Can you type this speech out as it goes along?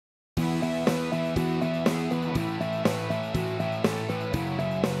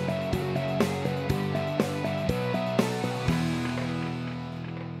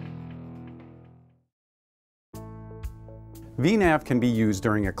VNAV can be used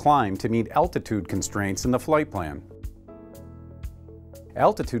during a climb to meet altitude constraints in the flight plan.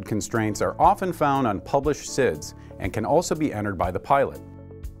 Altitude constraints are often found on published SIDs and can also be entered by the pilot.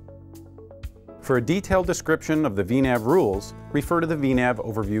 For a detailed description of the VNAV rules, refer to the VNAV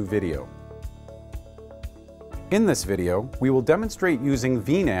overview video. In this video, we will demonstrate using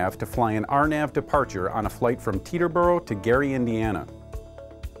VNAV to fly an RNAV departure on a flight from Teterboro to Gary, Indiana.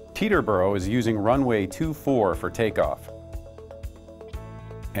 Teterboro is using runway 24 for takeoff,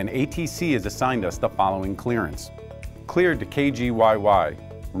 and ATC has assigned us the following clearance. Cleared to KGYY,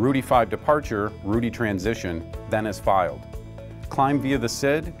 Rudy 5 departure, Rudy transition, then as filed. Climb via the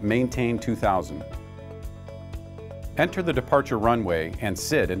SID, maintain 2000. Enter the departure runway and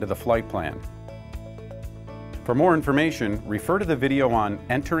SID into the flight plan. For more information, refer to the video on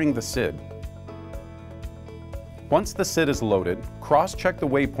entering the SID. Once the SID is loaded, cross-check the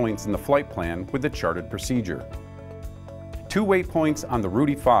waypoints in the flight plan with the charted procedure. 2 waypoints on the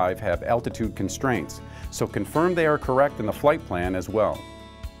Rudy 5 have altitude constraints, so confirm they are correct in the flight plan as well.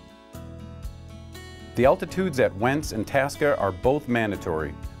 The altitudes at Wentz and Tasca are both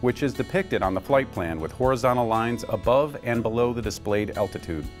mandatory, which is depicted on the flight plan with horizontal lines above and below the displayed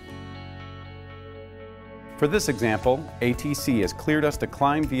altitude. For this example, ATC has cleared us to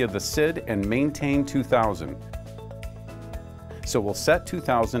climb via the SID and maintain 2000. So we'll set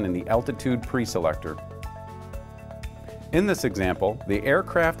 2000 in the altitude preselector. In this example, the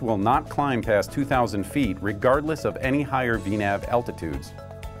aircraft will not climb past 2,000 feet regardless of any higher VNAV altitudes.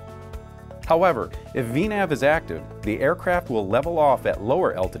 However, if VNAV is active, the aircraft will level off at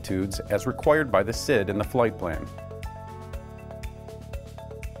lower altitudes as required by the SID in the flight plan.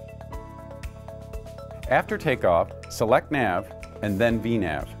 After takeoff, select NAV and then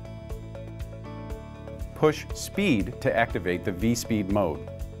VNAV. Push Speed to activate the V-Speed mode.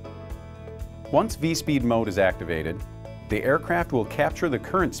 Once V-Speed mode is activated, the aircraft will capture the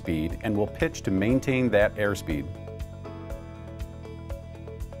current speed and will pitch to maintain that airspeed.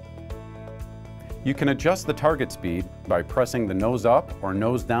 You can adjust the target speed by pressing the nose up or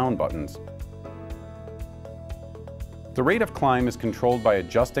nose down buttons. The rate of climb is controlled by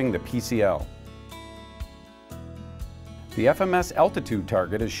adjusting the PCL. The FMS altitude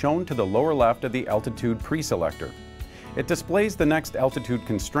target is shown to the lower left of the altitude preselector. It displays the next altitude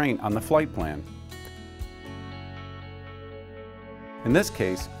constraint on the flight plan. In this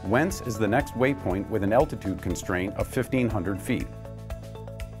case, Wentz is the next waypoint with an altitude constraint of 1,500 feet.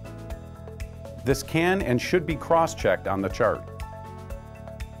 This can and should be cross-checked on the chart.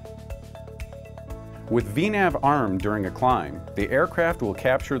 With VNAV armed during a climb, the aircraft will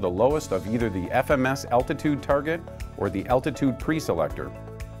capture the lowest of either the FMS altitude target or the altitude preselector.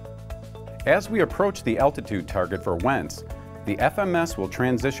 As we approach the altitude target for Wentz, the FMS will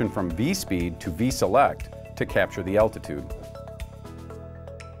transition from V-Speed to V-Select to capture the altitude.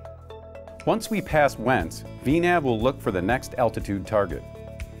 Once we pass Wentz, VNAV will look for the next altitude target.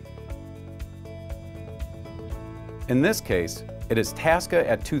 In this case, it is Tasca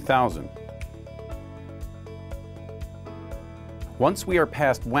at 2000. Once we are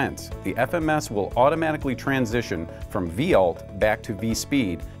past Wentz, the FMS will automatically transition from V-Alt back to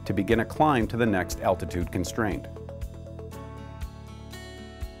V-Speed to begin a climb to the next altitude constraint.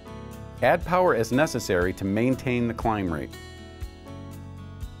 Add power as necessary to maintain the climb rate.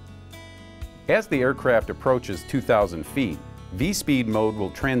 As the aircraft approaches 2,000 feet, V-Speed mode will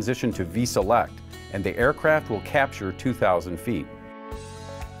transition to V-Select and the aircraft will capture 2,000 feet.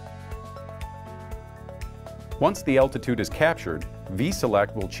 Once the altitude is captured,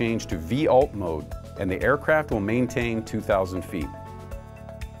 V-Select will change to V-Alt mode and the aircraft will maintain 2,000 feet.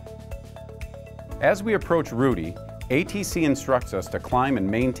 As we approach Rudy, ATC instructs us to climb and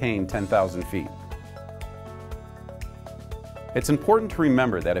maintain 10,000 feet. It's important to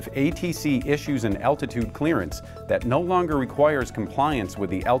remember that if ATC issues an altitude clearance that no longer requires compliance with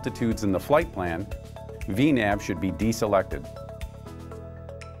the altitudes in the flight plan, VNAV should be deselected.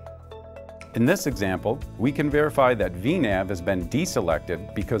 In this example, we can verify that VNAV has been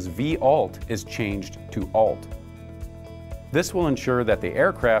deselected because V-Alt is changed to Alt. This will ensure that the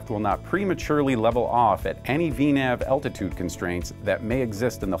aircraft will not prematurely level off at any VNAV altitude constraints that may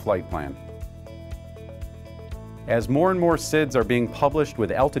exist in the flight plan. As more and more SIDs are being published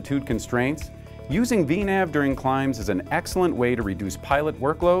with altitude constraints, using VNAV during climbs is an excellent way to reduce pilot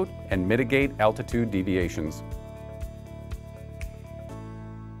workload and mitigate altitude deviations.